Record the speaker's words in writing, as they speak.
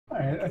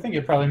I think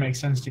it probably makes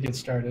sense to get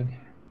started.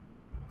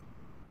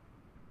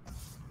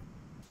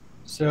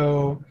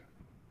 So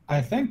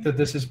I think that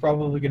this is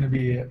probably going to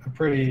be a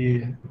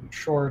pretty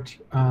short,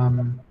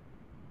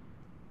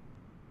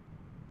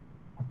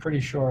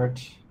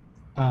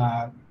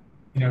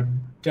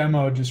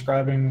 demo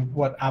describing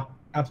what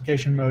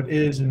application mode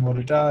is and what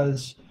it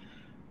does.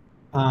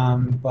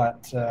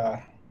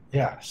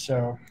 Yeah,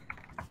 so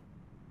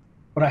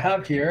what I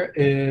have here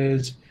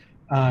is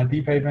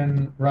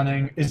Deephaven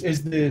running.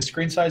 Is the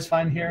screen size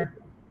fine here?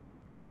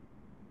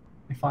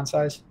 The font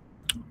size?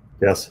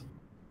 Yes.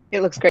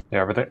 It looks great.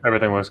 Yeah,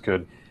 everything looks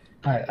good.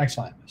 All right,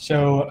 excellent.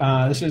 So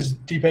this is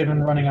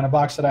Deephaven running on a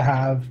box that I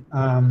have,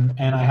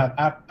 and I have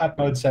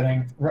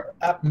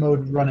app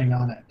mode running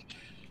on it.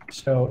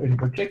 So in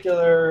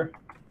particular,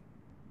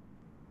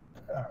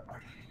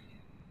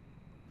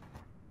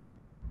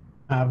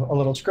 I have a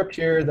little script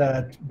here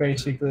that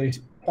basically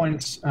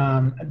points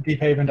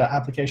Deephaven to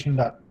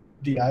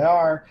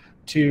application.dir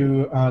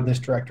to this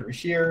directory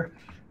here.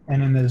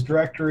 And in this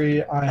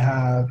directory, I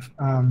have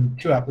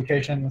two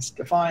applications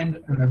defined,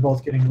 and they're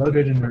both getting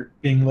loaded, and they're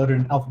being loaded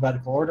in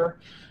alphabetical order,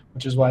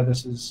 which is why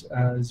this is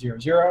 0,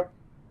 0.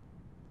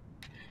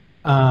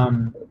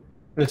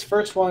 This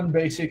first one,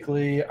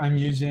 basically, I'm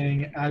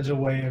using as a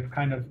way of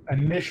kind of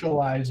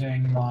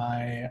initializing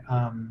my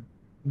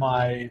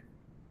my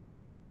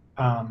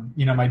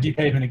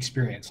Deephaven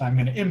experience. I'm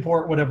going to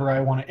import whatever I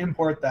want to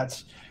import.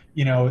 That's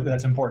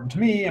important to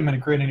me. I'm going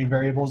to create any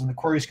variables in the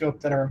query scope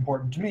that are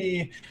important to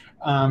me.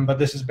 But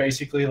this is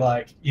basically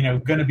like,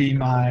 going to be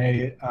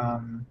my,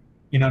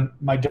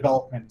 my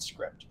development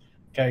script.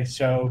 Okay,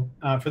 so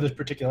for this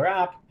particular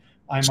app,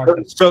 I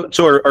marked.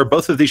 So are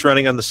both of these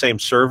running on the same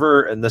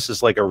server, and this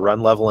is like a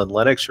run level in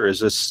Linux, or is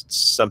this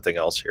something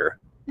else here?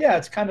 Yeah,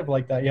 it's kind of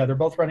like that. Yeah, they're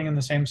both running in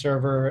the same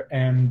server,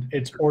 and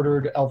it's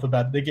ordered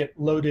alphabet. They get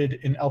loaded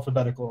in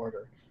alphabetical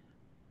order.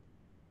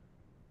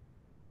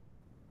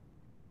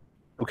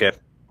 Okay.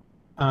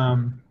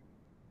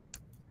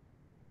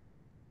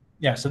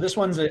 Yeah, so this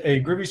one's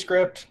a Groovy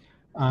script.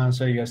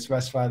 So you guys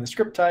specify the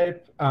script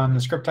type. The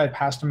script type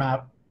has to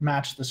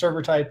match the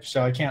server type,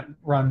 so I can't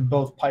run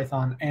both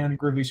Python and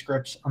Groovy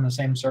scripts on the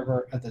same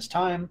server at this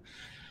time.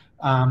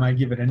 I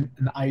give it an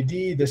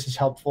ID. This is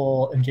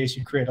helpful in case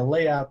you create a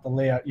layout. The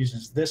layout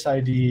uses this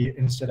ID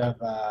instead of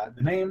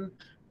the name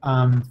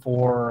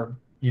for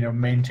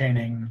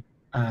maintaining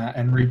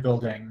and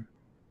rebuilding.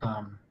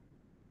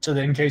 So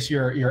that in case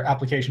your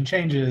application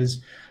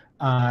changes,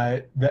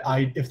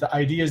 if the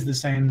ID is the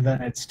same,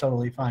 then it's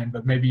totally fine.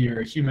 But maybe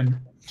your human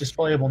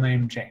displayable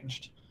name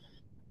changed.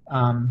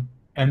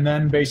 And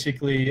then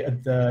basically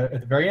at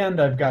the very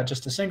end, I've got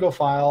just a single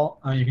file.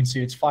 You can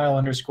see it's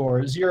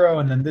file_0,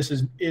 and then this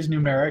is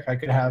numeric. I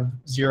could have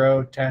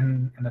 0,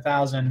 10, and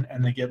 1,000,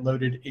 and they get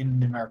loaded in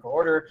numerical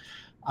order.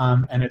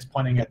 And it's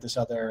pointing at this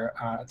other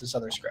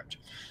script.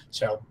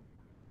 So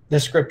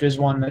this script is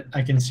one that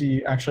I can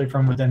see actually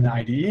from within the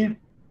IDE.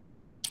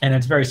 And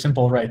it's very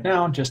simple right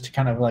now, just to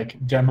kind of like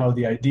demo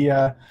the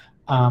idea.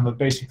 But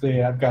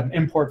basically, I've got an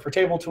import for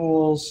table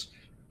tools,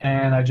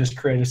 and I just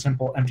create a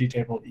simple empty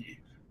table E,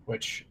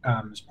 which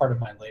is part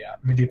of my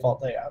layout, my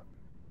default layout.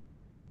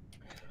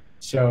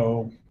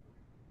 So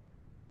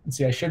let's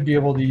see, I should be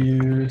able to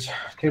use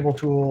table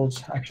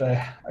tools.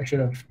 Actually, I should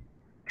have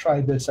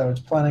tried this. I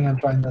was planning on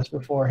trying this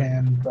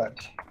beforehand, but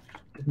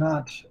did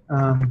not.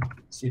 Let's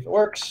see if it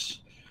works.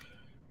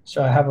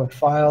 So I have a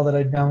file that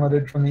I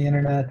downloaded from the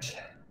internet.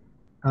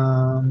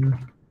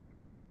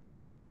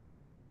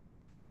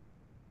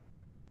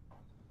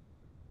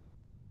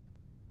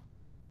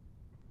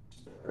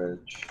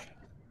 Storage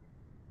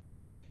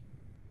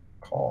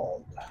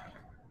called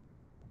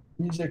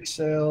music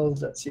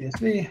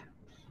sales.csv.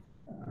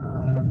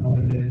 I don't know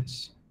what it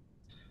is.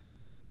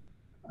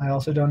 I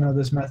also don't know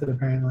this method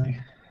apparently.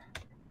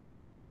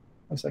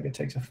 Looks like it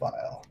takes a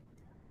file.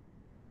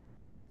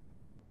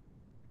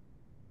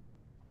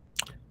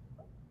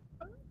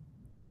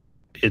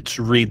 It's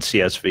read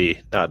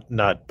CSV,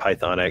 not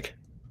Pythonic.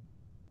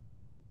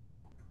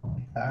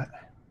 That.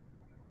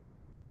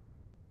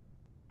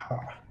 Oh.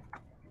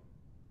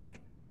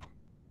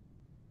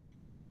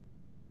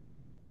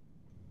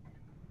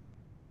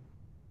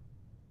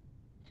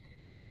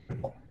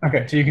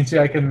 Okay, so you can see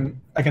I can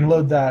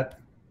load that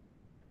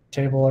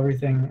table,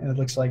 everything. It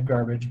looks like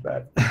garbage,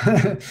 but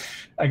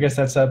I guess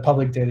that's a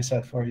public data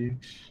set for you.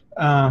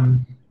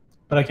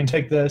 But I can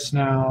take this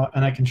now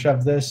and I can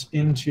shove this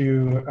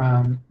into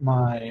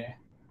my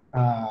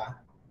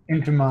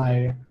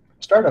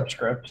startup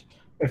script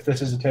if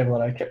this is a table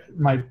that I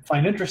might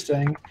find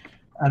interesting,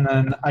 and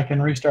then I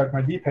can restart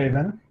my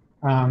Deephaven.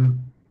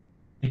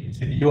 You can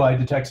see the UI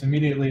detects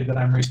immediately that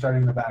I'm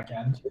restarting the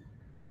backend,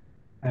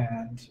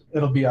 and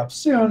it'll be up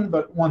soon.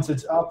 But once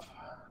it's up,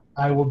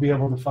 I will be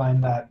able to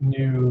find that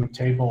new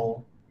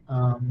table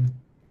in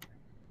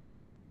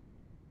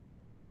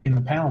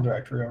the panel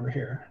directory over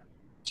here.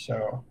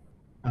 So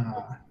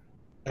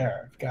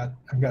there,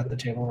 I've got the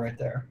table right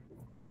there.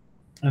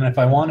 And if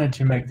I wanted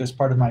to make this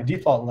part of my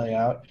default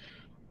layout,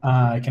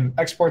 I can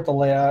export the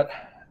layout,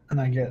 and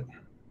I get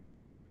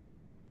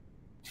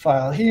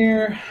file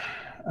here.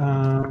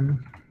 I'll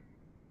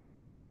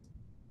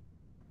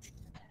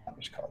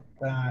just call it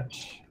that,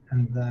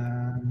 and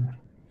then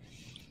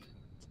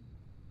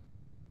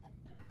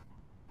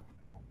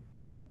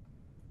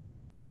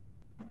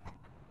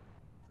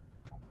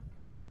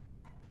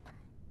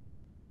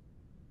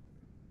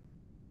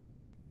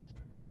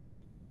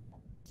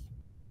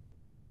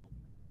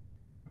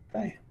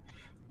okay.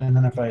 And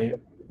then if I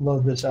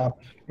load this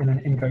up in an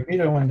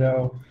incognito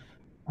window,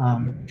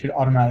 it should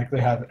automatically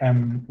have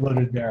M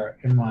loaded there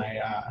in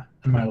my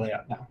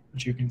layout now,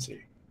 which you can see.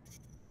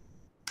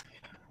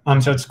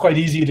 So it's quite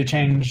easy to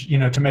change,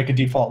 to make a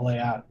default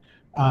layout.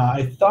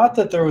 I thought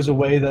that there was a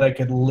way that I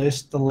could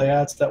list the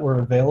layouts that were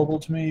available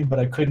to me, but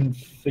I couldn't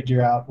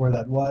figure out where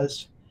that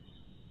was.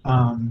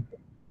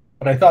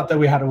 But I thought that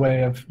we had a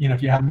way of,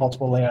 if you have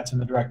multiple layouts in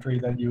the directory,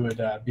 that you would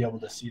be able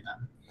to see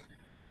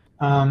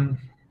them.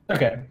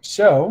 Okay,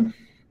 so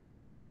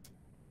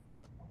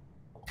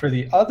for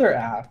the other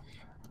app,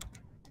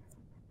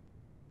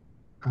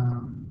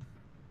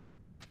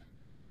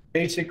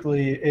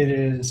 basically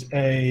it's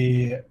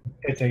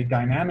a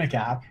dynamic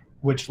app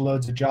which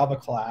loads a Java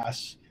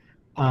class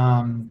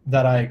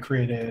that I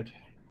created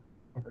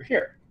over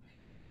here.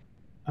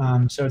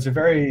 So it's a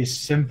very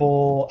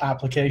simple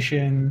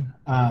application.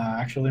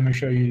 Actually, let me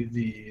show you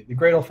the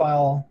Gradle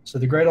file. So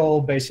the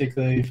Gradle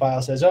basically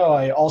file says, oh,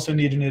 I also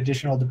need an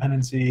additional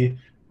dependency,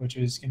 which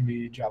is going to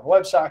be Java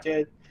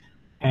WebSocket.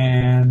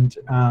 And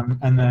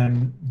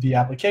then the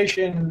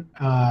application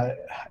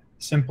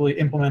simply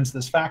implements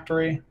this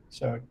factory.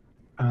 So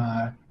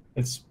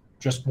it's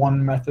just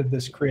one method,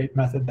 this create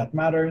method that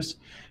matters.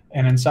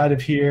 And inside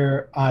of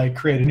here, I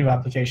create a new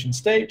application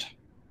state.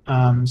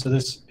 So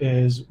this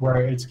is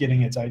where it's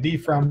getting its ID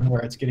from,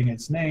 where it's getting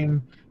its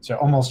name. So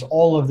almost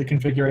all of the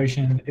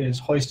configuration is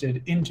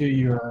hoisted into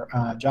your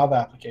Java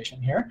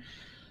application here.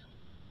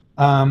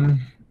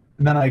 And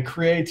then I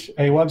create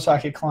a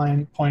WebSocket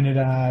client pointed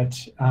at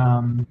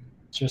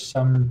just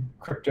some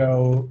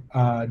crypto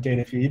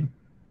data feed.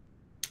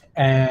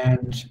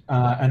 And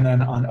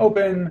then on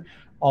open,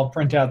 I'll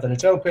print out that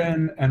it's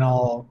open, and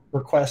I'll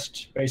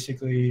request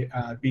basically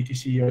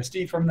BTC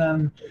USD from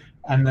them.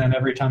 And then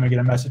every time I get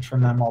a message from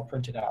them, I'll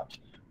print it out.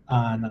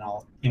 And then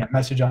I'll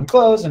message on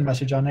close and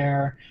message on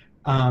error.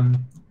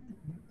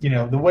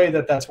 The way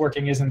that that's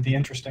working isn't the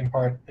interesting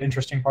part. The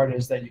interesting part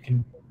is that you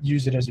can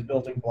use it as a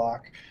building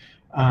block.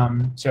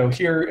 So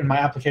here in my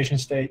application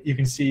state, you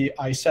can see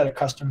I set a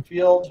custom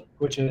field,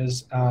 which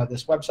is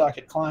this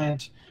WebSocket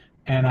client.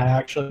 And I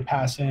actually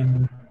pass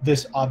in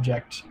this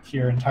object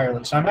here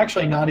entirely. So I'm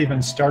actually not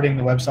even starting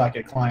the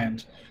WebSocket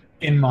client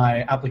in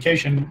my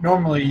application.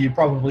 Normally, you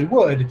probably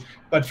would,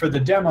 but for the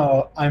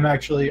demo, I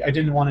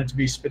didn't want it to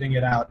be spitting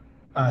out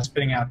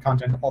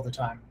content all the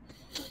time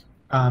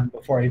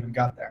before I even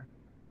got there.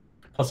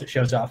 Plus, it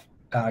shows off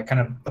kind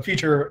of a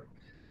feature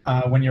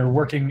when you're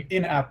working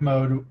in app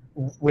mode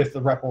with the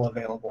REPL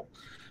available.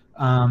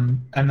 And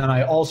then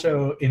I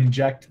also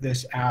inject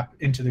this app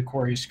into the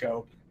query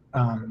scope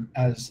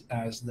as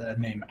the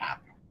name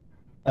app.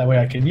 That way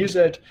I can use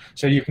it.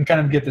 So you can kind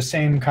of get the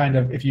same kind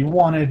of, if you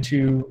wanted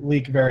to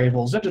leak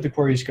variables into the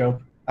query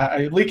scope,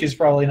 leak is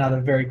probably not a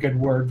very good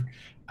word,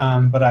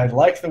 but I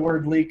like the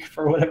word leak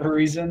for whatever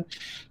reason.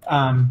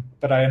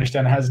 But I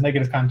understand it has a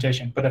negative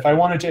connotation. But if I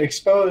wanted to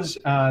expose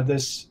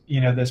this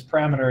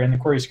parameter in the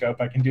query scope,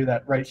 I can do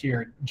that right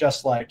here,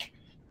 just like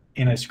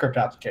in a script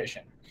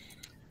application.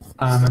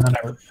 And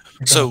then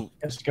so,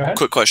 go ahead.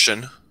 Quick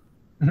question.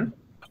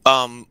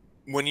 Mm-hmm.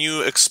 When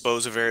you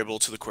expose a variable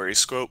to the query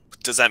scope,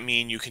 does that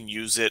mean you can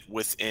use it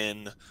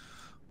within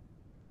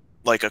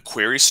like a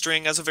query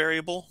string as a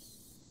variable?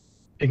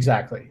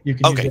 Exactly. You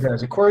can use it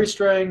as a query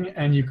string,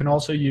 and you can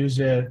also use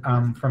it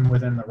from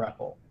within the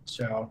REPL.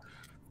 So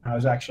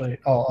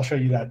I'll show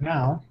you that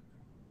now.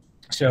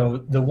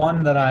 So the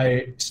one that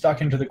I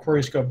stuck into the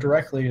query scope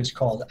directly is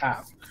called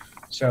app.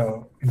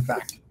 So in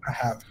fact, I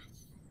have a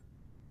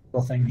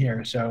little thing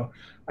here. So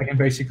I can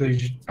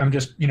basically, I'm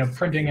just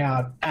printing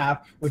out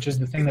app, which is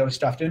the thing that was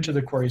stuffed into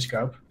the query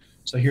scope.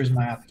 So here's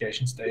my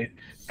application state,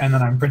 and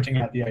then I'm printing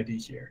out the ID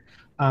here.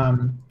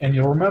 And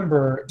you'll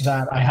remember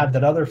that I had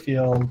that other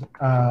field,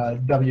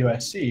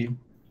 WSC.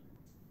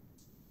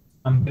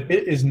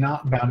 It is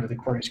not bound to the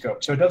query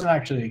scope, so it doesn't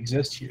actually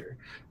exist here.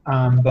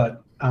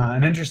 But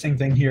an interesting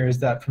thing here is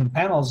that from the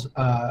panels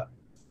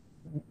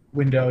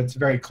window, it's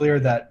very clear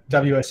that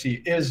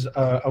WSC is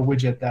a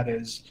widget that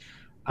is,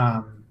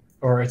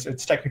 or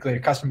it's technically a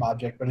custom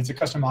object, but it's a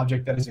custom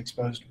object that is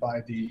exposed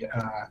by the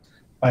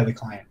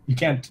client. You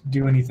can't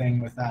do anything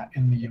with that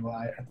in the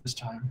UI at this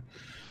time.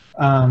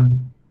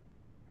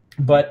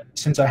 But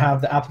since I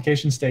have the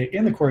application state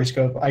in the query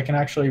scope, I can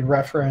actually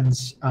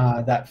reference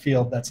that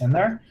field that's in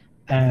there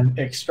and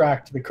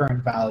extract the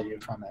current value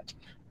from it.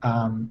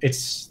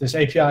 This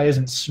API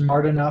isn't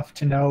smart enough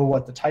to know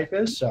what the type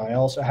is, so I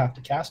also have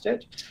to cast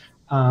it.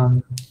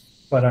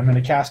 But I'm going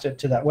to cast it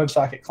to that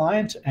WebSocket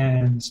client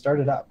and start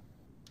it up.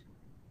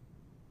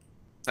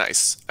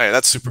 Nice. All right,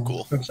 that's super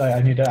cool. Oops, I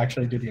need to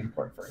actually do the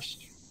import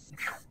first.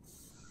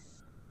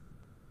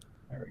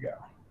 There we go.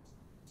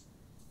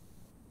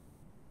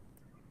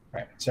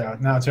 Right. So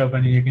now it's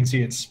open, and you can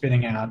see it's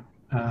spitting out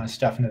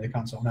stuff into the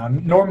console. Now,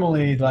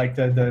 normally, like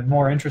the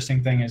more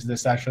interesting thing is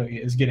this actually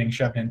is getting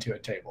shoved into a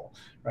table,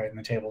 right? And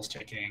the table's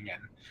ticking,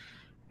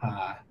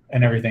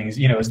 and everything is,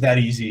 is that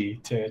easy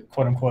to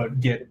quote unquote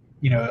get,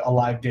 a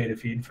live data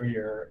feed for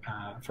your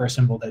for a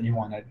symbol that you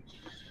wanted.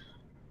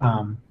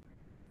 And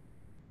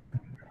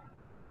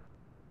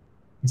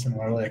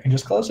similarly, I can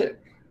just close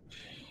it.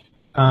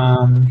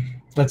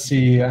 Let's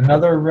see.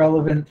 Another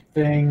relevant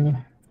thing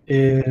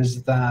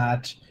is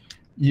that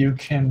you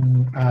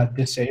can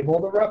disable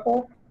the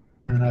REPL,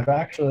 and I've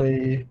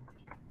actually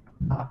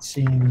not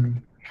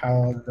seen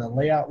how the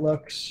layout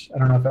looks. I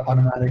don't know if it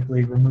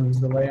automatically removes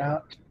the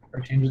layout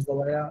or changes the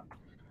layout.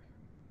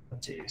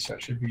 Let's see. So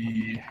it should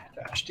be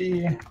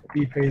 -d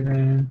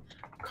Deephaven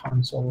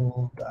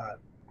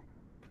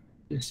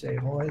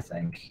console.disable, I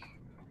think.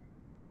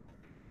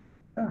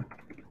 Yeah.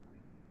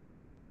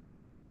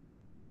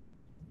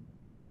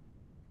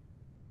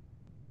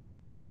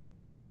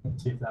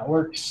 Let's see if that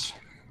works.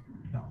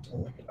 No, I'll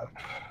look it up.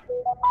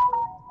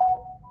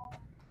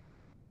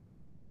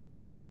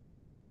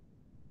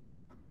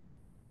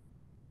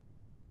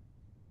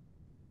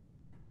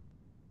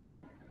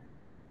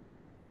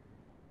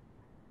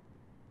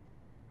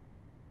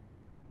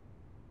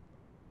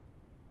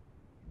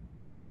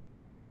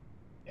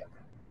 Yeah.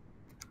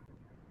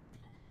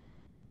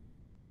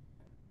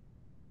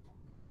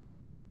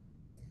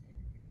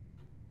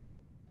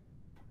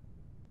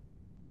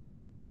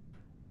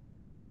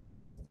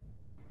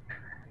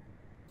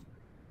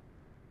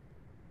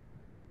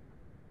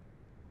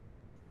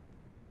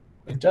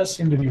 It does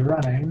seem to be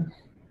running,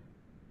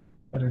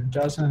 but it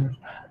doesn't.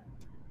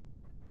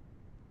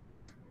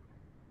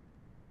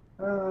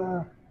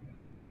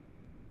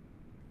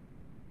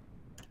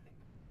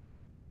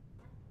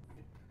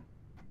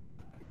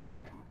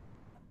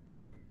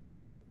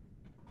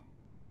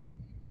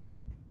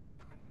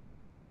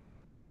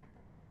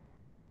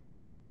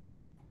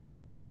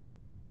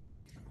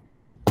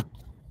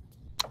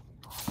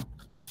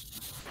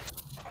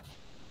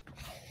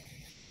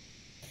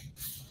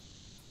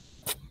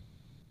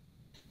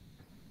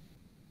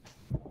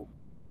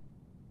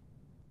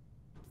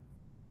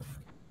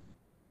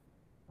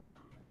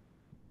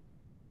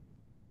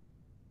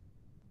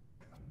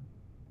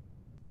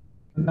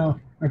 No.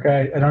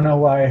 Okay. I don't know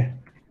why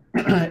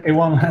it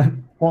won't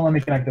let me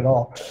connect at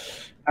all.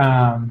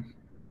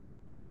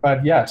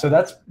 But yeah, so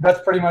that's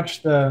pretty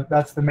much the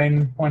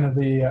main point of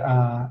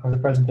the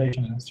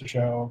presentation, is to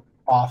show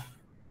off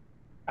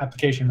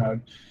application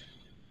mode.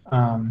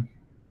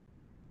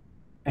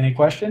 Any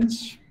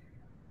questions?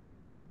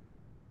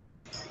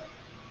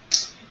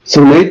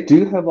 So Nate, do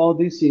you have all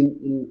these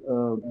in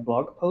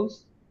blog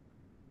post?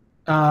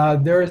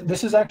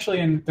 This is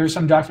actually there's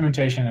some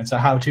documentation. It's a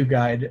how-to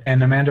guide,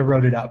 and Amanda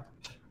wrote it up,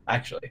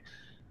 actually.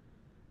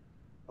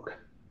 Okay.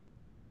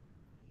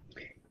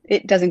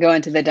 It doesn't go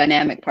into the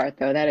dynamic part,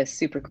 though. That is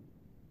super cool.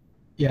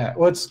 Yeah,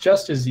 well, it's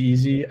just as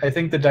easy. I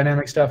think the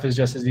dynamic stuff is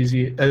just as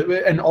easy.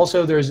 And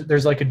also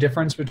there's like a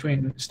difference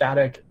between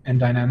static and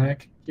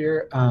dynamic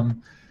here.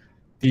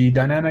 The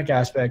dynamic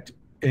aspect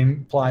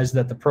implies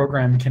that the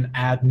program can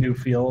add new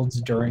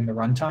fields during the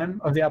runtime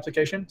of the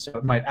application. So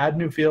it might add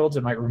new fields,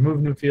 it might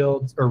remove new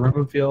fields, or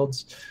remove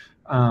fields.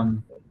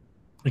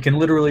 It can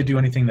literally do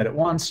anything that it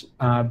wants.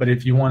 But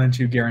if you wanted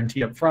to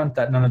guarantee up front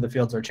that none of the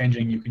fields are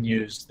changing, you can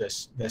use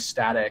this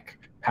static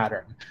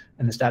pattern.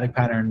 And the static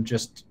pattern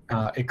just,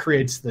 it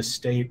creates the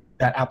state,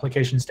 that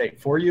application state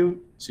for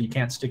you, so you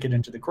can't stick it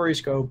into the query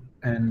scope,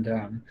 and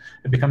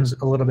it becomes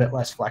a little bit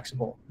less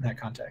flexible in that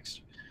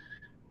context.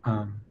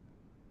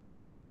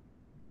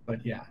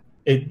 But yeah,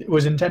 it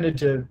was intended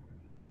to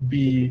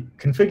be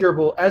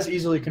configurable, as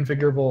easily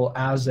configurable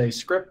as a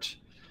script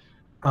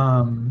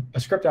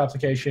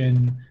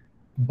application,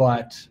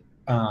 but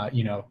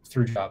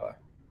through Java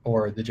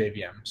or the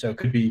JVM. So it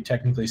could be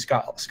technically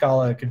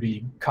Scala, it could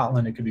be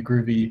Kotlin, it could be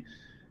Groovy.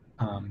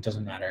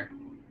 Doesn't matter.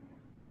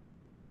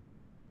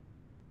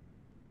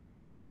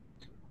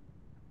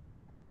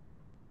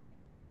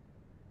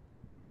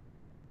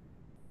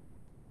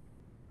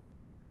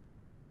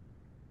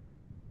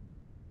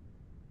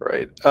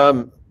 Right.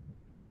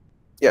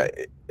 Yeah.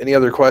 Any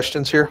other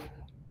questions here?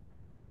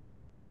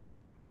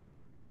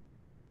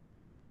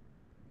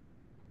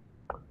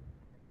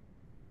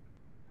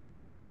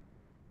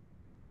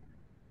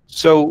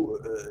 So,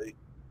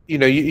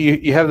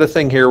 you have the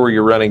thing here where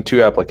you're running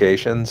two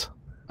applications.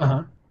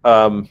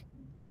 Uh-huh.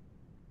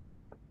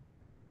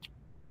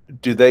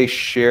 Do they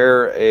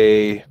share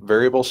a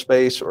variable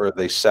space, or are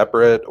they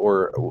separate,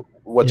 or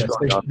what's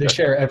going on? They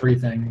share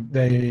everything.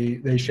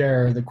 They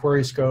share the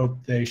query scope.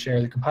 They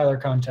share the compiler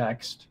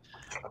context.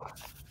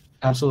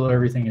 Absolutely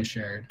everything is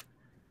shared.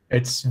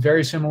 It's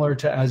very similar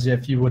to as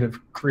if you would have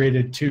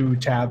created two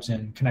tabs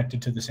and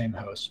connected to the same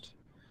host.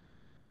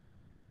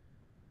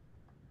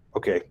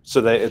 Okay,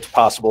 so that it's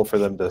possible for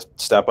them to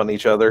step on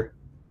each other?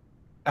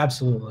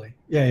 Absolutely.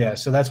 Yeah, yeah.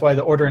 So that's why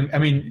the ordering, I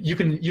mean, you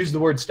can use the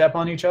word step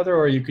on each other,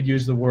 or you could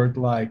use the word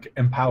like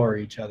empower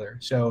each other.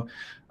 So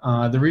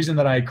the reason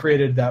that I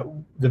created that,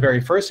 the very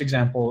first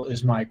example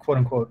is my quote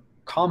unquote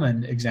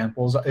common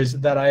examples, is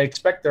that I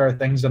expect there are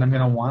things that I'm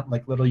going to want,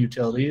 like little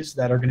utilities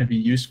that are going to be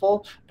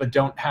useful, but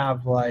don't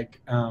have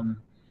like,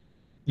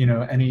 you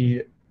know,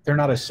 they're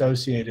not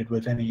associated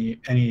with any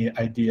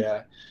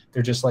idea.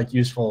 They're just like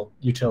useful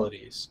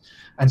utilities.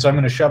 And so I'm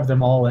going to shove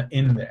them all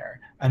in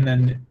there. And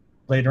then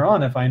later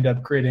on, if I end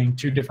up creating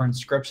two different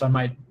scripts, I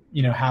might,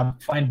 you know,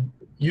 find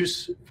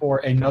use for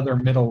another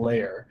middle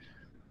layer,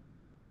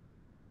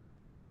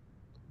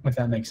 if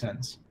that makes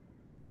sense.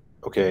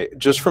 Okay,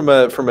 just from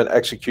an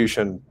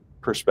execution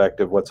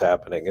perspective, what's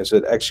happening? Is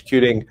it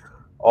executing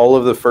all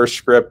of the first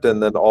script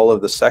and then all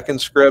of the second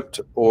script,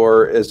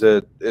 or is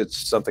it's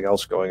something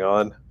else going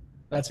on?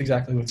 That's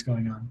exactly what's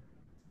going on.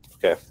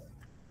 Okay.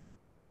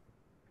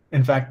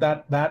 In fact,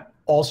 that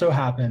also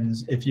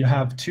happens if you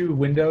have two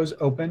windows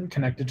open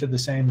connected to the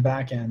same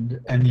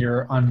backend, and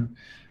you're on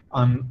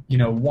you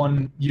know,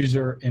 one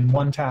user in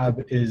one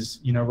tab is,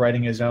 you know,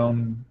 writing his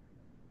own,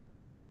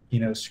 you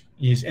know,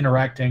 he's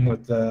interacting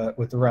with the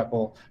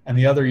REPL, and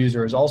the other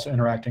user is also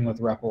interacting with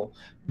REPL.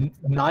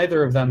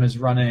 Neither of them is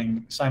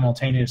running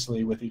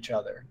simultaneously with each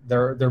other.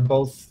 They're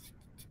both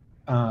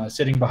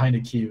sitting behind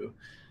a queue,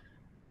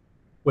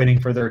 waiting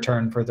for their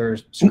turn for their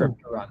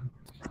script to run.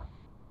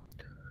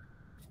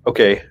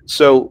 Okay,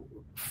 so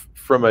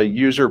from a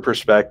user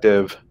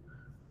perspective,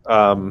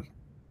 you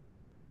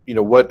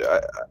know, what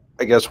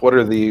I guess what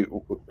are the,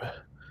 you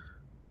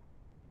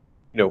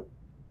know,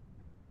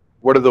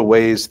 what are the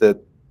ways that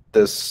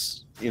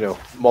this, you know,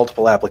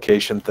 multiple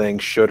application thing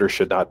should or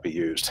should not be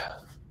used?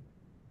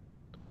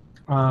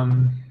 You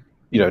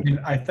know, I mean,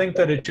 I think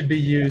that it should be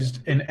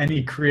used in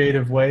any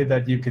creative way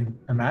that you can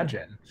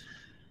imagine.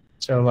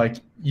 So like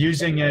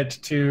using it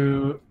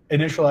to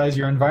initialize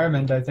your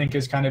environment, I think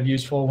is kind of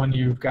useful when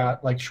you've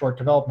got like short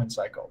development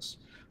cycles.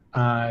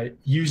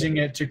 Using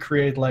it to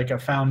create like a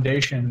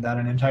foundation that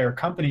an entire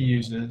company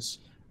uses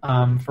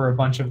for a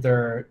bunch of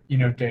their, you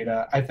know,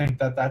 data, I think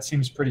that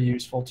seems pretty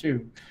useful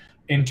too.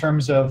 In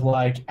terms of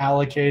like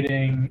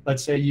allocating,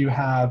 let's say you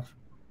have,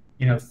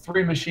 you know,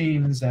 3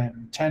 machines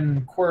and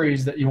 10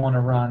 queries that you want to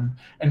run,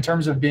 in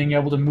terms of being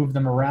able to move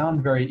them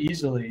around very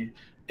easily,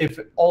 if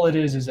all it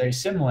is a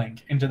symlink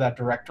into that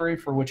directory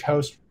for which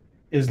host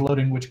is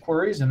loading which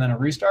queries and then a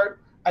restart,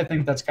 I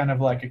think that's kind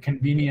of like a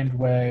convenient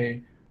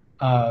way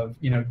of,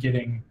 you know,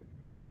 getting,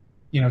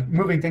 you know,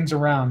 moving things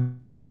around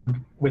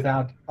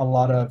without a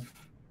lot of,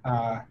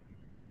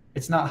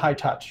 it's not high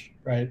touch,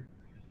 right?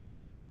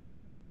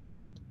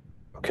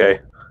 okay.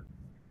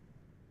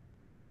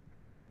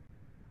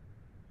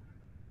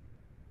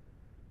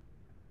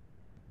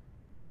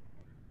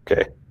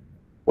 Okay.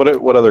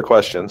 What other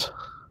questions?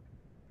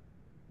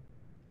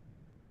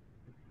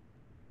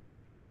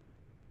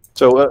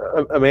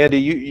 So Amanda,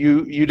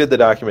 you did the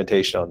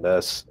documentation on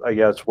this. I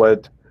guess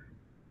what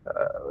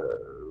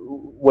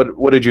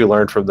did you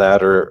learn from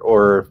that,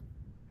 or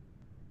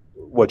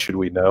what should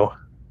we know?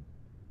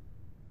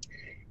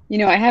 You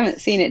know, I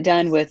haven't seen it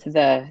done with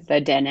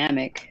the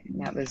dynamic.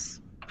 That was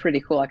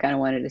pretty cool. I kind of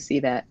wanted to see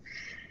that.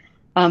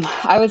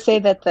 I would say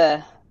that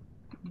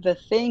the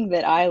thing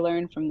that I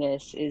learned from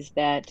this is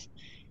that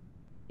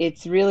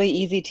it's really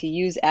easy to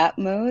use app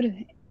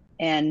mode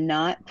and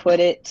not put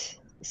it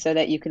so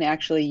that you can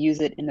actually use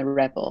it in the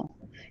REPL.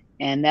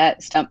 And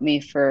that stumped me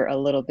for a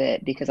little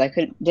bit because I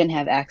didn't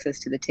have access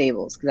to the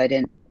tables because I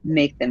didn't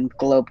make them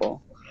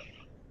global.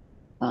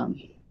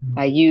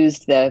 I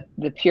used the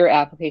pure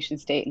application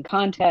state and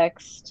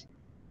context,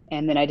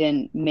 and then I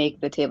didn't make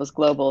the tables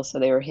global, so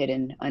they were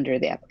hidden under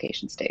the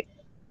application state.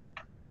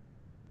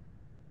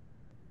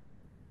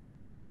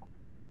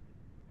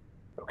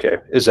 Okay,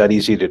 is that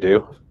easy to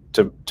do,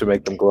 to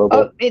make them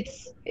global? Oh,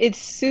 it's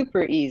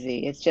super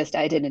easy. It's just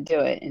I didn't do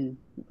it, and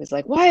it was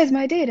like, why is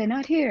my data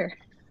not here?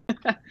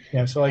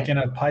 Yeah, so like in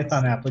a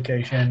Python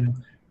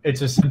application,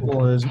 it's as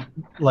simple as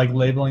like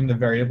labeling the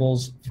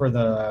variables for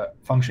the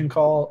function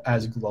call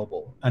as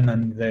global, and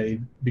then they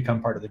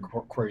become part of the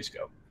query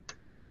scope.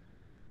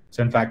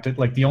 So in fact,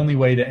 like the only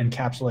way to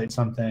encapsulate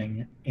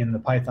something in the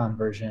Python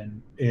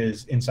version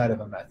is inside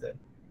of a method,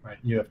 right?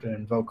 You have to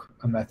invoke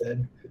a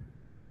method.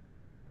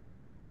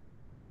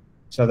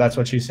 So that's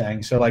what she's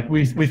saying. So like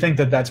we think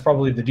that that's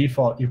probably the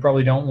default. You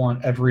probably don't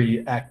want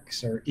every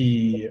X or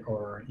E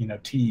or, you know,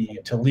 T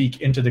to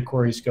leak into the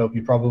query scope.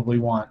 You probably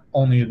want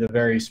only the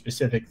very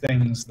specific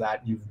things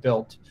that you've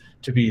built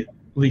to be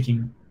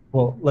leaking,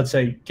 well, let's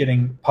say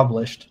getting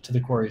published to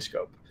the query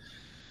scope,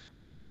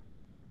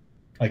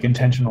 like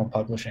intentional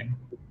publishing.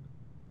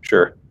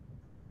 Sure.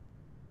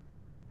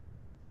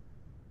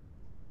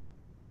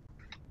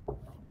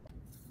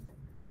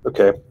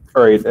 Okay.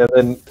 All right. And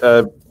then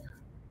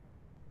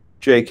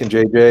Jake and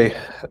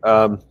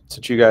JJ,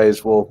 since you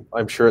guys will,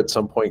 I'm sure at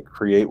some point,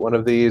 create one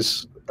of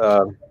these,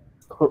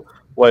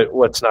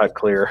 what's not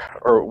clear,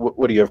 or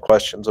what do you have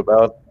questions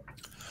about?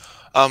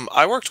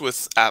 I worked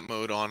with app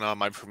mode on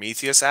my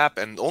Prometheus app,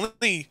 and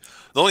the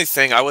only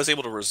thing I was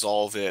able to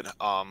resolve it.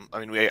 I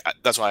mean,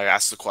 that's why I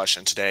asked the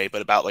question today.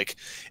 But about like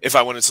if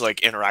I wanted to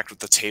like interact with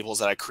the tables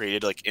that I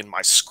created like in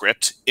my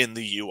script in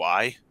the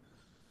UI,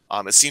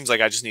 it seems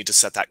like I just need to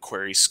set that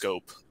query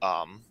scope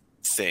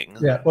thing.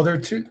 Yeah, well, there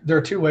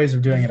are two ways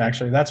of doing it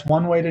actually. That's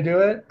one way to do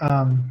it.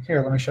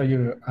 Here, let me show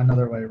you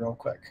another way real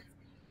quick.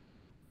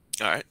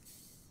 All right.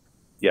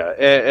 Yeah,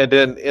 and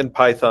in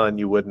Python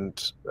you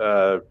wouldn't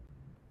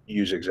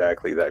use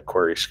exactly that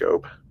query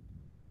scope.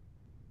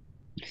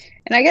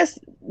 And I guess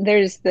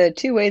there's the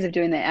two ways of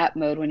doing the app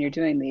mode when you're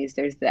doing these.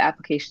 There's the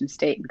application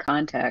state and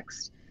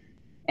context,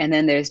 and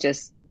then there's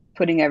just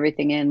putting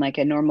everything in like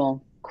a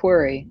normal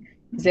query.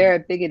 Is there a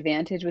big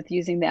advantage with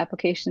using the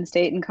application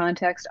state and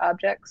context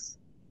objects?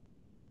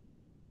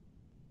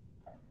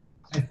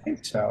 I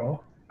think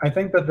so. I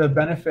think that the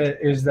benefit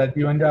is that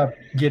you end up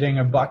getting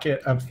a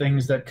bucket of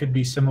things that could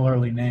be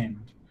similarly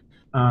named.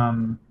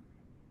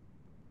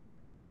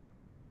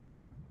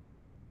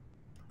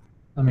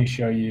 Let me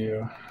show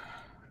you.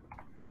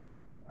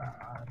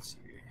 Let's see.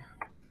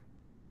 I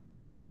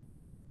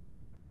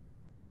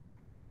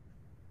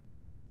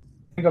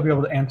think I'll be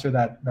able to answer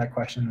that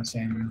question the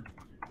same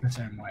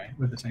way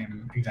with the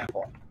same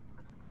example.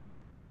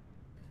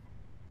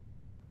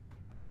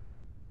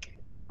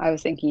 I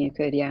was thinking you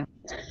could, yeah.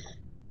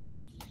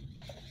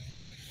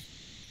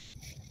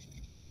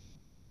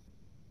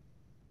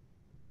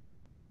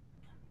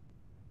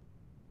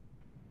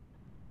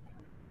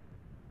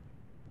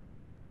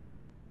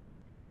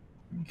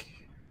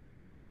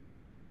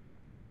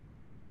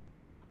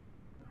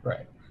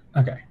 Right.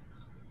 Okay.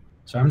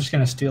 So I'm just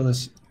going to steal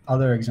this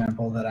other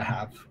example that I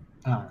have.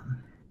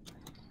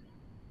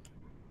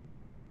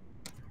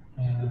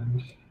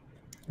 And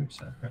oops,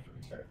 I forgot to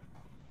restart.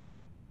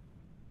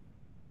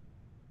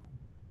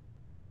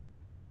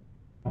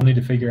 I'll need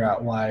to figure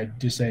out why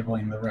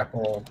disabling the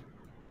REPL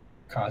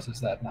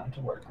causes that not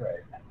to work right.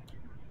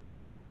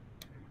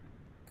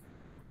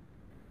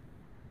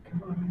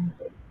 Come on.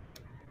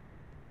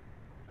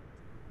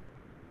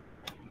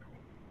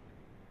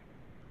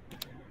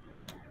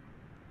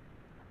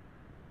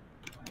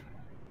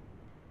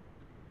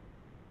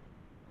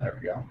 There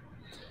we go.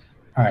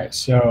 All right,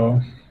 so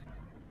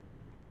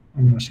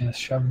I'm just going to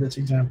shove this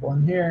example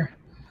in here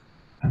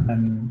and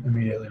then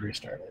immediately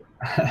restart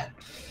it.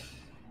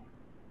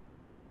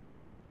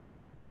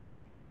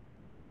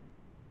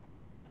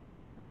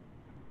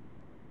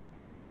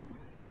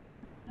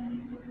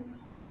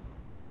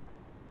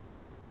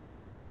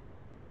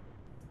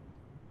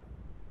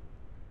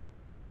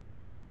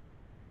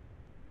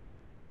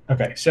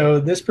 Okay, so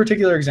this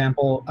particular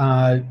example,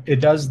 it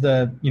does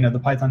the the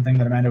Python thing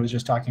that Amanda was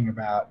just talking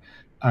about.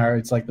 Or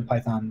it's like the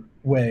Python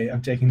way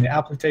of taking the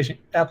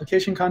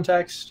application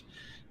context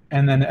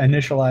and then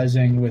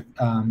initializing with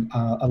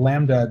a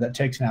lambda that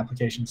takes an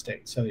application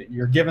state. So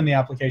you're given the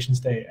application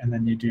state and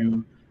then you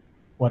do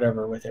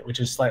whatever with it, which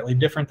is slightly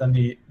different than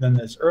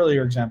this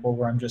earlier example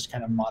where I'm just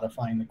kind of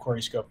modifying the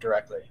query scope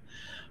directly.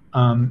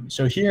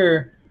 So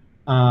here,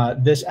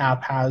 this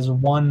app has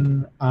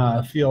one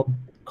field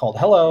called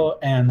hello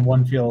and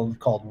one field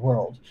called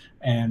world.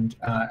 And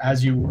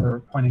as you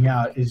were pointing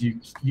out, is you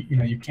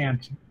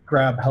can't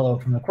grab hello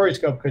from the query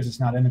scope because it's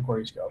not in the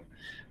query scope.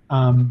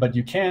 But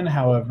you can,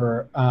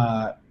 however,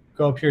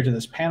 go up here to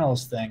this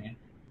panels thing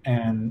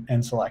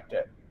and select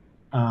it,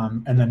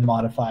 and then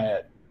modify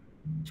it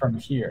from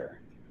here.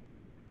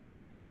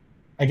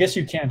 I guess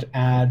you can't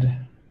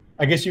add,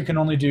 I guess you can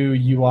only do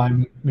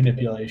UI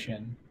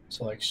manipulation.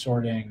 So like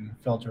sorting,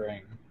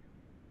 filtering.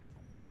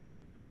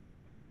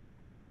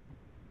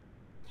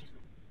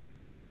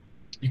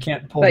 You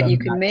can't pull them. But you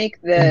can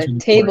make the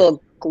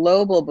table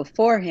global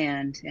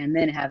beforehand and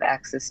then have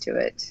access to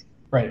it.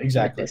 Right,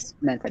 exactly. With this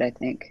method, I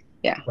think.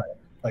 Yeah. Right.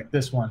 Like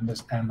this one,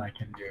 this M I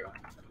can do.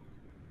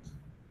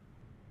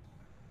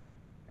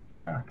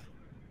 Ah.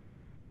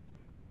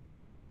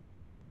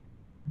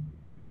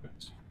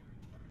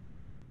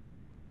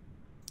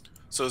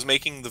 So is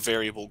making the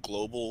variable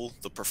global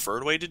the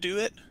preferred way to do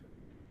it?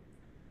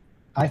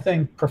 I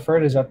think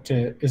preferred is up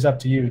to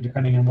you,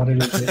 depending on what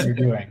it is that you're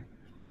doing.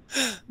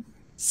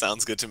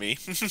 Sounds good to me.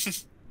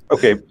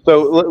 Okay,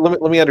 so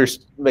let me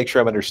make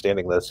sure I'm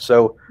understanding this.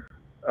 So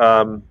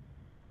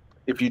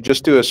if you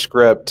just do a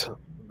script,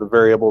 the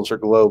variables are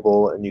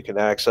global, and you can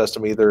access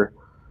them either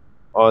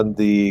on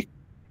the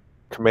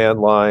command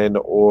line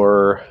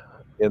or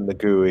in the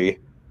GUI.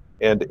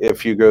 And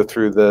if you go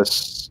through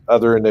this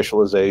other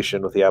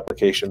initialization with the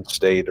application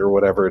state or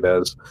whatever it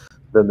is,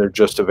 then they're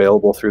just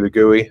available through the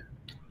GUI?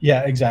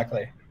 Yeah,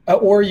 exactly.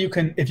 Or you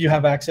can, if you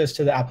have access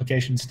to the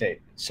application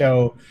state.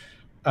 So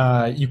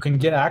you can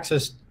get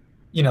access,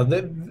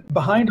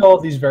 behind all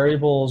of these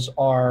variables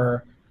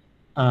are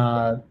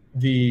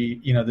the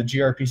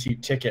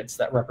gRPC tickets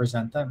that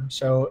represent them.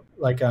 So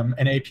like an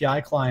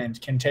API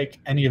client can take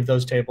any of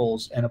those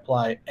tables and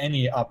apply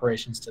any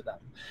operations to them.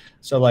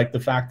 So like the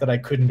fact that I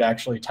couldn't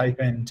actually type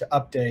in to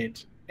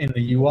update in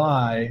the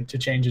UI to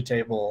change a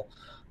table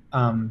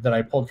that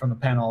I pulled from the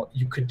panel,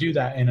 you could do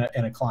that in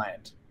a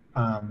client.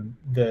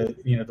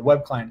 the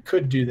web client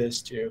could do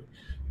this too.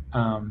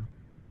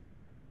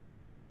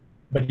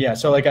 But yeah,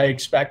 so like I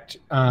expect,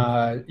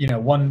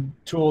 one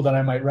tool that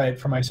I might write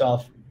for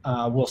myself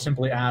will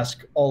simply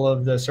ask all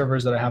of the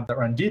servers that I have that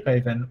run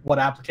Deephaven what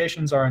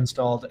applications are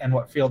installed and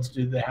what fields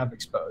do they have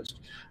exposed,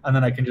 and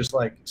then I can just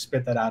like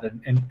spit that out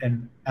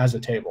in as a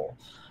table.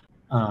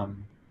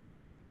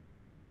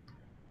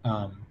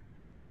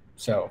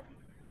 So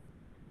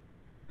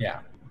yeah,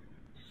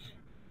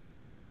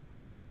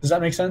 does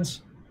that make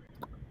sense?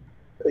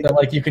 That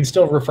like you can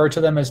still refer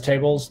to them as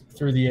tables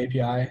through the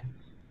API.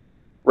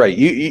 Right.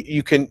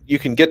 You can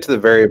get to the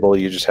variable.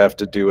 You just have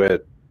to do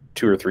it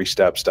 2 or 3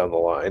 steps down the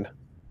line.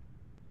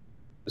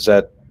 Is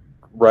that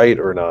right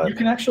or not? You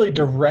can actually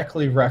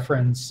directly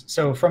reference.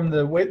 So from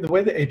the way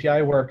the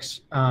API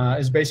works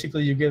is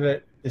basically you give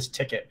it this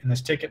ticket, and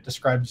this ticket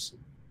describes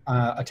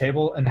a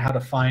table and how to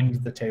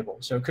find the table.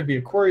 So it could be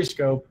a query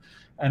scope,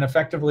 and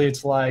effectively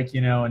it's like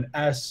an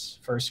S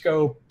for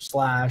scope /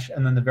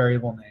 and then the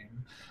variable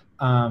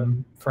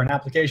name. For an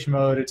application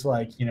mode, it's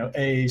like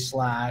a /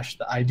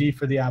 the ID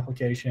for the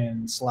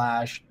application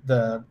 /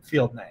 the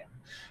field name,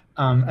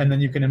 and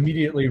then you can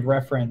immediately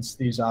reference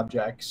these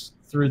objects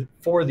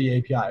for the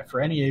API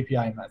for any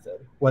API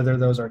method, whether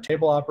those are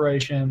table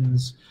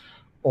operations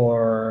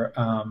or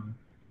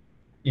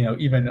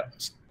even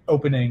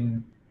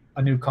opening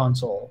a new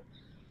console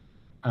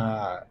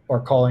or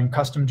calling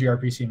custom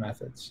gRPC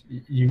methods.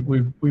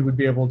 We would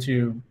be able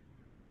to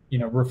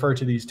refer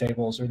to these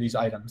tables or these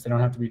items. They don't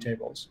have to be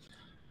tables,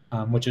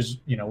 which is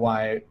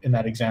why in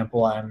that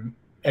example I'm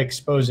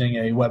exposing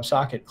a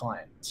WebSocket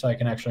client, so I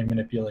can actually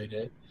manipulate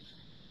it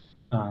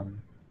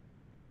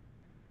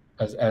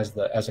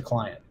as a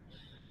client.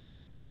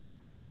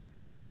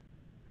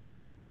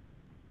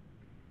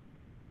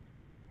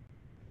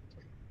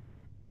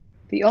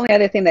 The only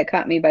other thing that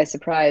caught me by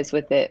surprise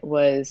with it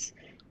was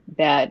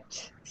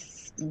that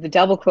the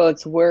double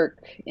quotes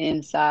work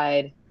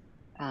inside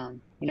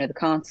the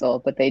console,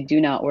 but they do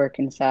not work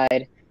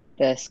inside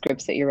the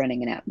scripts that you're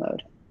running in app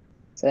mode.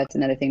 So that's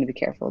another thing to be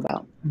careful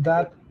about.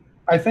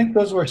 I think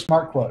those were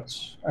smart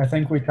quotes. I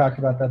think we talked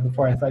about that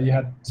before. I thought you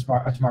had a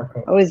smart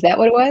quote. Oh, is that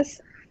what it was?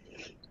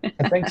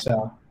 I think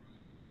so.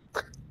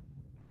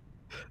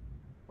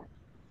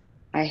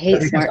 I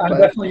hate smart quotes. I'm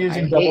definitely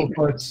using double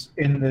quotes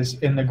in the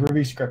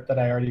Groovy script that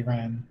I already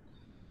ran.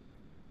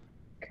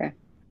 Okay.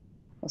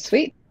 Well,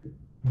 sweet.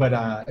 But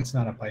it's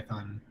not a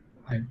Python,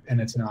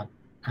 and it's not.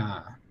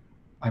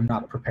 I'm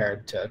not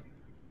prepared to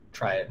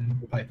try it in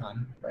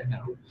Python right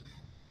now.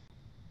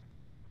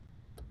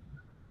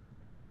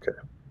 Okay.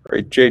 All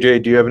right,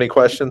 JJ, do you have any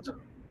questions?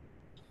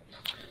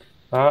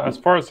 As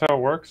far as how it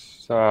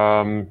works,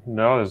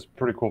 no, it's a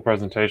pretty cool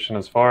presentation.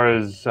 As far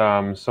as,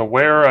 so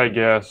where, I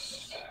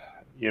guess,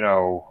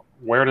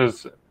 where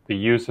does the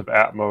use of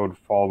app mode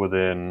fall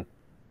within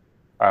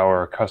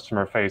our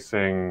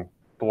customer-facing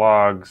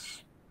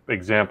blogs,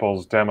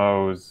 examples,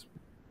 demos,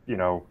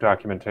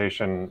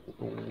 documentation?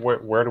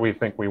 Where do we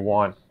think we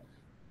want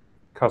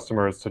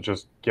customers to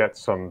just get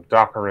some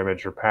Docker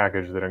image or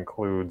package that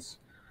includes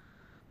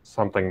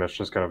something that's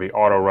just going to be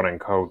auto-running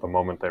code the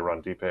moment they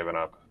run Deephaven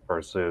up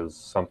versus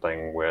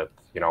something with,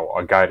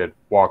 a guided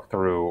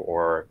walkthrough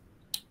or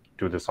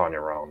do this on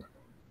your own?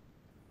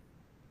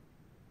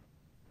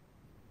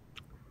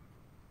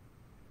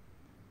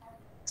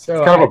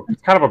 So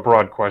it's kind of a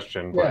broad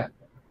question. Yeah.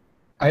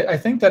 But I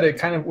think that it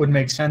kind of would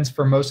make sense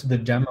for most of the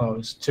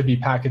demos to be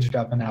packaged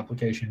up in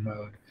application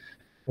mode,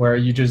 where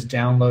you just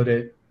download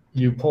it,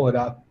 you pull it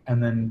up,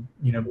 and then,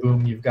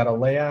 boom, you've got a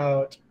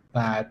layout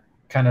that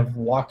kind of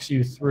walks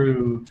you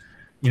through,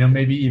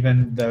 maybe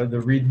even the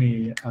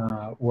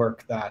README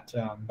work that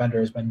Bender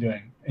has been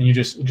doing, and it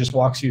just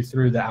walks you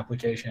through the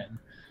application.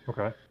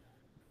 Okay.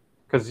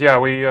 Because yeah,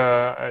 we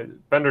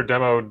Bender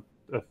demoed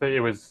a thing. It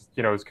was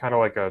it was kind of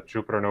like a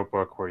Jupyter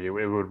notebook where it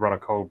would run a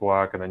code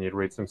block and then you'd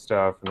read some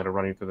stuff and then it'd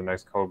run you through the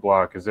next code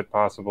block. Is it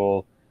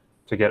possible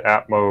to get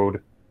app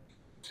mode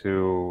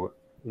to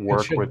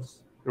work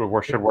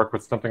should work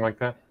with something like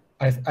that?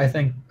 I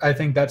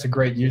think that's a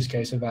great use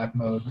case of app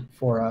mode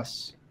for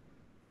us.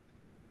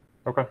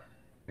 Okay.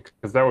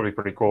 Because that would be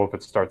pretty cool if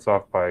it starts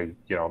off by,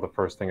 the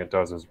first thing it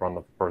does is run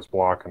the first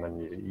block and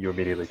then you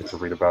immediately get to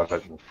read about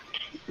it.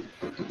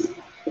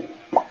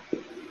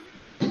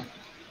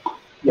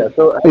 Yeah,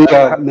 so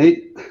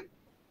Nate,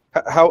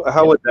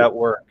 how would that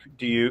work?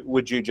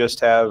 Would you just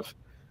have,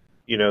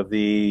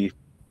 the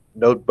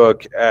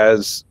notebook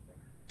as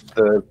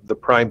the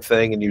prime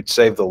thing and you'd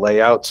save the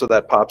layout so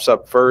that pops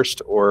up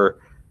first, or?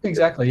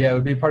 Exactly, yeah, it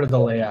would be part of the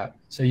layout.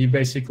 So you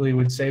basically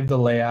would save the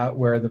layout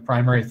where the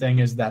primary thing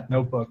is that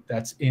notebook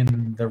that's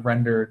in the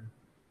rendered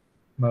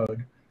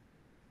mode.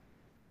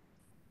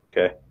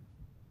 Okay.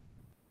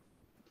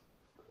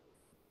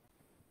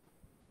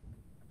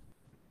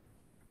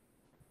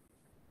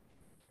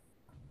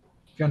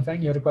 John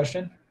Feng, you had a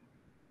question?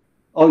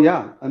 oh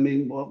yeah, I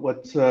mean,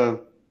 what's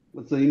the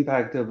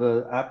impact of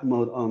app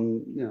mode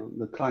on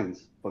the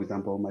clients? For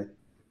example, my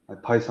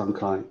Python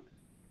client.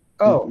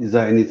 Oh, Is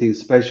there anything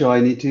special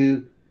I need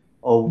to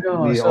or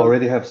No, we so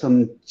already have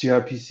some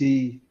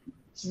gRPC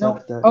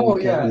stuff that oh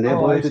we yeah, can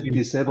enable I it, see.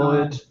 disable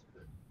it?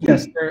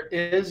 Yes, there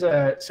is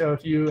a. So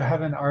if you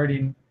haven't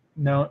already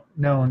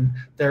known,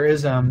 there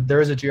is a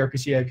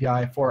gRPC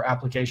API for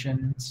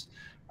applications,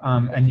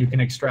 and you can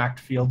extract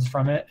fields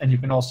from it, and you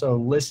can also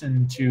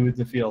listen to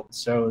the fields.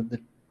 So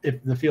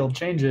if the field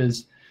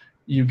changes,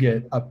 you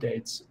get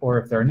updates, or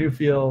if there are new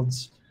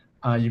fields,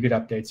 you get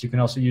updates. You can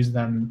also use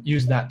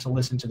that to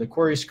listen to the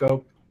query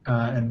scope,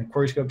 and the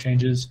query scope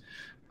changes,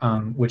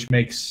 which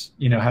makes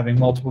having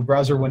multiple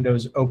browser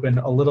windows open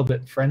a little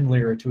bit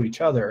friendlier to each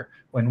other.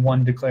 When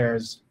one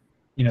declares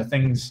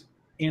things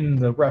in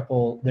the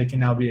REPL, they can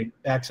now be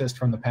accessed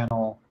from the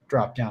panel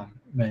drop-down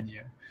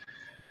menu.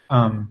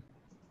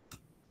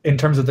 In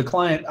terms of the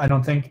client, I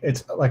don't think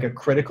it's like a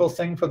critical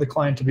thing for the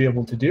client to be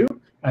able to do.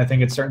 I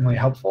think it's certainly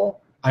helpful.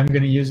 I'm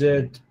going to use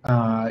it,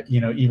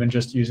 even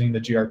just using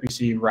the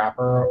gRPC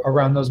wrapper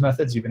around those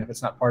methods, even if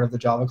it's not part of the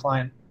Java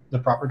client, the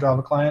proper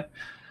Java client.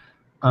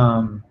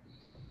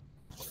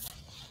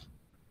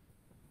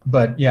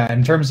 But yeah,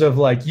 in terms of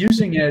like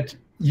using it,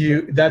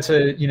 that's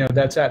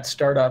at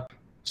startup.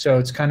 So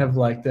it's kind of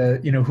like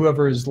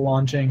whoever is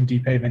launching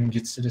Deephaven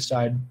gets to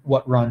decide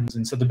what runs.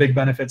 And so the big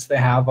benefits they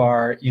have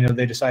are,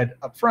 they decide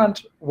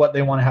upfront what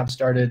they want to have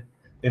started.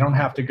 They don't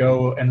have to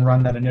go and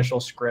run that initial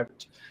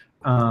script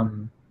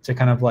to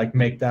kind of like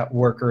make that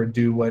worker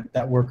do what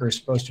that worker is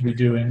supposed to be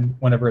doing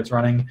whenever it's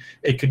running.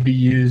 It could be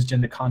used in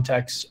the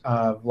context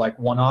of like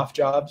one-off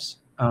jobs.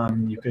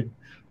 You could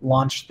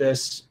launch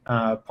this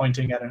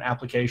pointing at an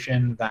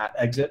application that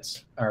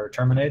exits or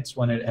terminates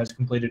when it has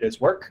completed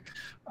its work.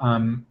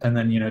 And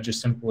then,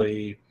 just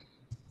simply,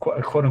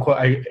 quote unquote,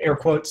 I air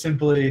quote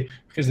simply,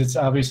 because it's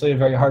obviously a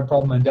very hard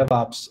problem in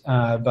DevOps,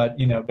 but,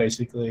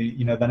 basically,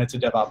 then it's a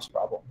DevOps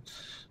problem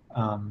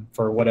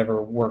for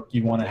whatever work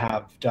you want to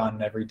have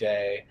done every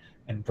day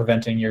and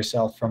preventing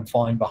yourself from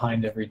falling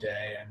behind every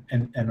day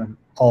and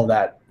all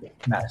that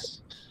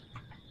mess.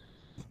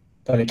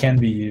 But it can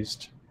be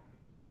used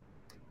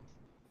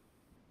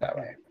that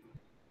way.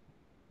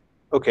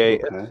 Okay.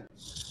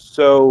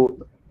 So,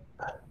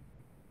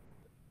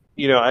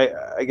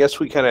 I guess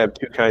we kind of have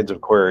two kinds of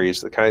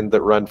queries, the kind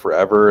that run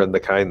forever and the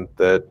kind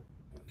that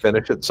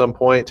finish at some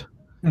point.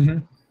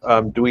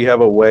 Mm-hmm. Do we have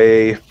a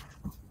way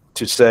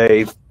to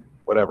say,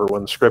 whatever,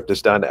 when the script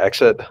is done,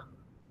 exit?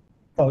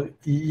 Oh,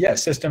 yeah,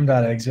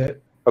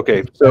 system.exit.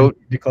 Okay, so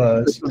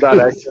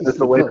system.exit is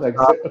the way to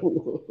stop.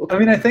 I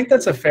mean, I think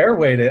that's a fair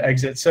way to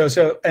exit.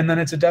 So, and then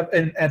it's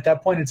and at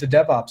that point, it's a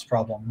DevOps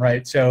problem,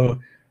 right? So,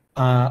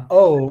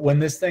 when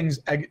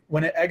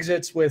when it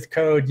exits with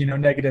code,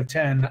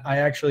 -10, I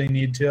actually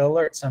need to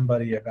alert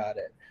somebody about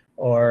it.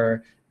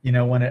 Or,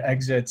 when it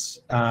exits,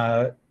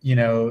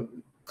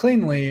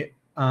 cleanly,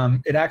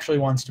 it actually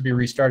wants to be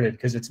restarted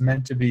because it's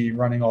meant to be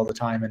running all the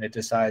time, and it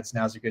decides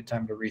now's a good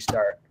time to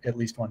restart at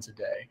least once a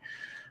day.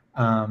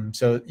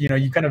 So,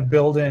 you kind of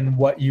build in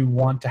what you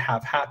want to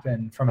have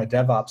happen from a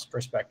DevOps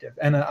perspective.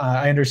 And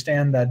I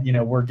understand that,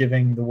 we're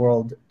giving the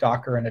world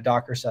Docker and a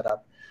Docker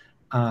setup,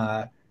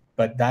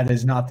 but that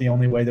is not the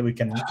only way that we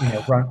can,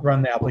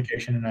 run the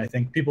application. And I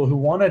think people who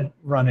want to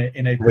run it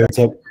in a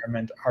production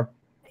environment are,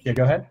 yeah,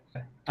 go ahead.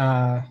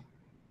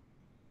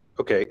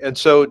 Okay, and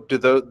so do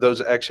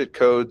those exit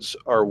codes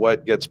are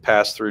what gets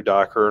passed through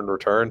Docker and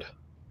returned?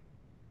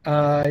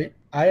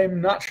 I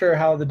am not sure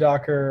how the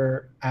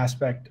Docker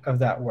aspect of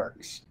that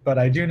works, but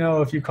I do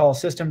know if you call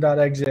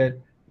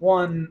system.exit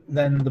 1,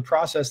 then the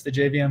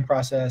JVM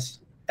process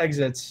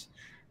exits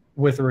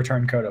with a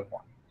return code of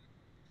 1.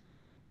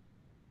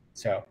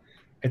 So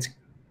it's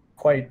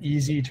quite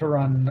easy to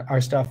run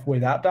our stuff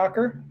without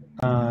Docker,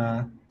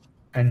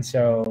 and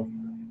so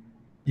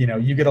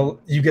you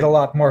get a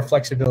lot more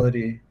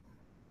flexibility.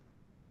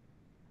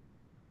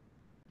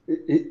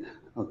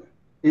 Okay.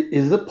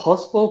 Is it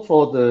possible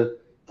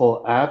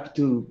for app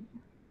to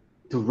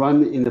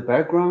run in the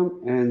background,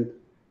 and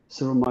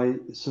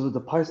through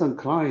the Python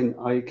client,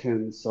 I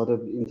can sort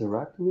of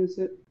interact with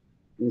it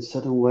in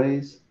certain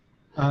ways?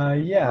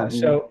 Yeah.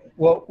 So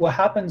what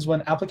happens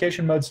when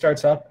application mode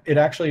starts up, it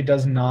actually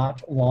does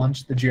not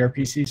launch the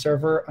gRPC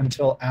server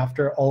until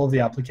after all of the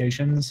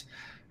applications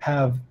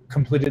have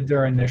completed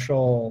their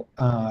initial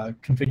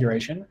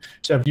configuration.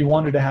 So if you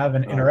wanted to have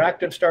an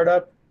interactive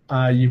startup,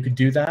 you could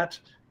do that.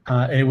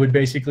 It would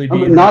basically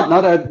be not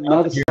a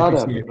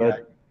startup,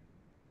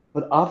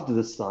 but after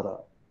the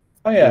startup.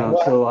 Oh yeah.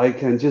 So I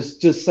can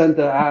just send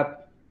the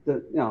app.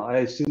 I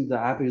assume the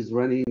app is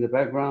running in the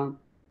background,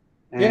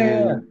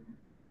 and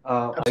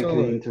I can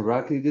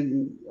interact with it.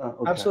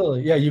 Okay.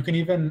 Absolutely. Yeah, you can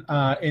even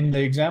in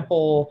the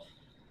example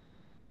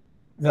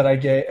that I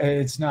gave,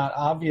 it's not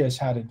obvious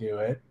how to do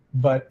it,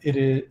 but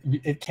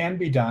it can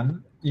be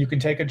done. You can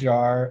take a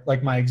jar,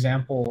 like my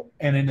example,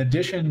 and in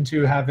addition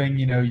to having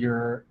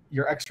your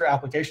extra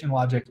application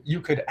logic,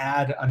 you could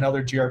add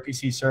another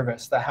gRPC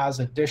service that has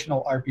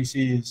additional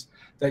RPCs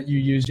that you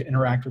use to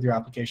interact with your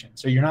application.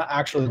 So you're not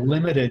actually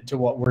limited to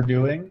what we're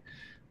doing.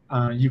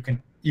 You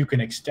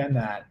can extend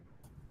that.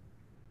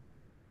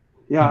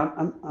 Yeah,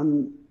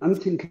 I'm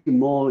thinking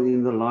more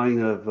in the line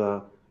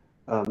of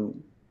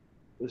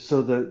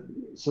So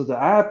the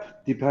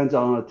app depends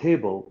on a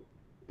table,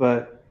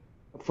 but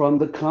from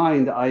the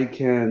client, I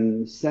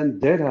can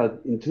send data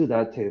into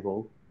that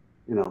table,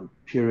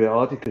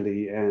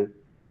 periodically, and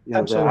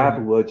the app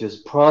will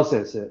just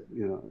process it,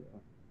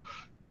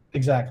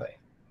 Exactly.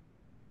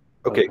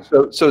 Okay,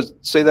 so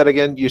say that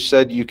again. You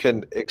said you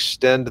can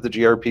extend the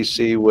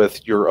gRPC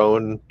with your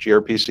own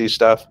gRPC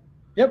stuff?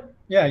 Yep.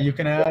 Yeah, you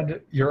can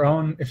add your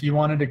own if you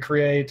wanted to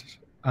create.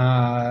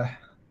 Let's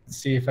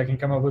see if I can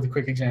come up with a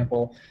quick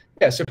example.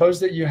 Yeah, suppose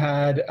that you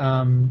had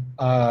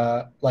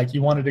like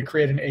you wanted to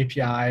create an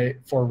API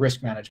for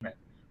risk management,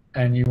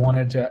 and you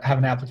wanted to have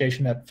an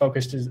application that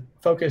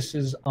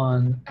focuses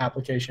on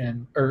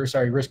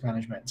risk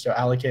management. So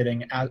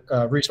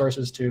allocating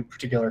resources to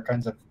particular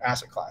kinds of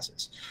asset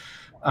classes.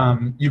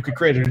 You could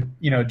create a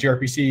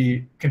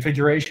gRPC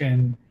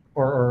configuration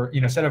or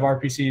set of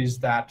RPCs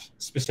that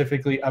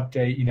specifically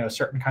update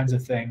certain kinds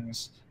of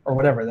things or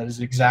whatever. That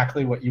is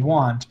exactly what you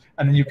want,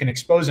 and then you can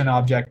expose an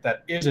object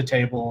that is a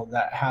table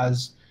that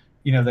has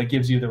that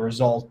gives you the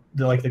result,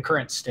 the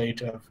current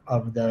state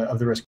of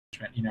the risk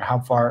management.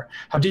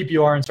 How deep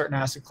you are in certain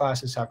asset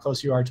classes, how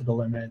close you are to the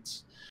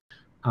limits,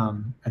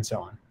 and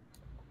so on.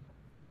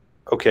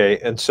 Okay,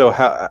 and so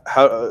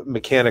how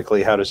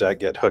mechanically how does that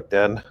get hooked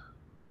in?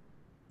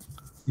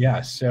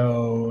 Yeah,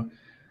 so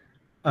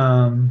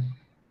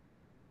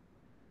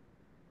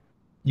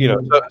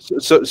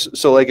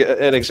so like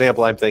an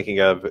example I'm thinking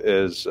of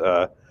is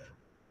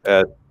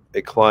at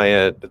a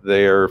client,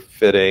 they're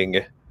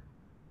fitting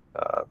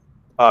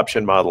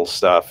option model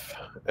stuff,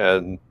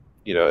 and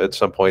at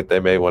some point they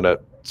may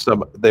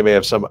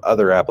have some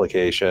other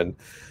application,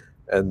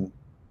 and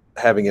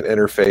having an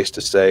interface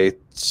to say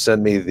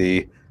send me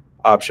the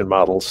option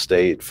model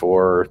state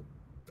for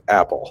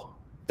Apple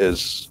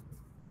is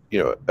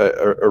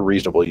a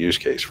reasonable use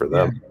case for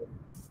them. Yeah.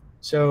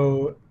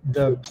 So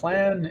the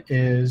plan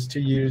is to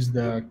use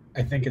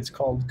I think it's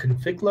called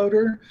config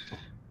loader,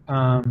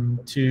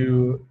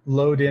 to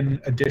load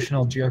in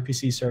additional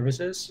gRPC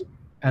services,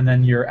 and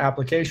then your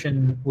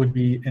application would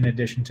be in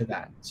addition to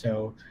that.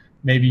 So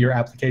maybe your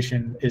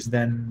application is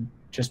then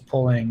just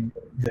pulling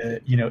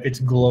its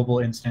global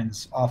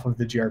instance off of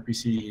the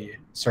gRPC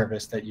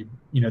service that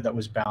that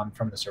was bound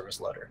from the service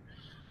loader.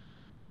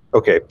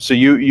 Okay, so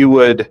you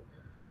would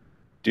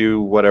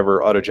do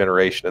whatever auto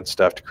generation and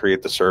stuff to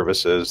create the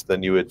services,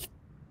 then you would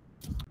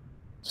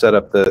set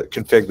up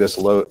config this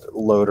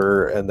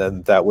loader, and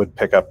then that would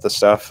pick up the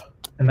stuff.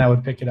 And that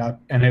would pick it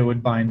up, and it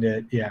would bind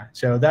it. Yeah.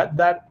 So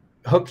that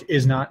hook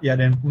is not yet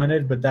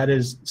implemented, but that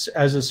is,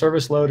 as a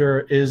service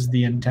loader, is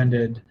the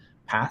intended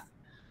path.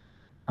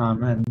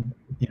 And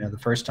the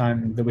first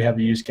time that we have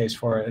a use case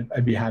for it,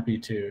 I'd be happy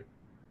to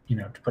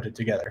put it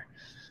together.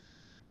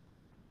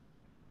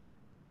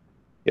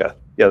 Yeah,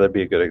 that'd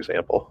be a good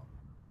example.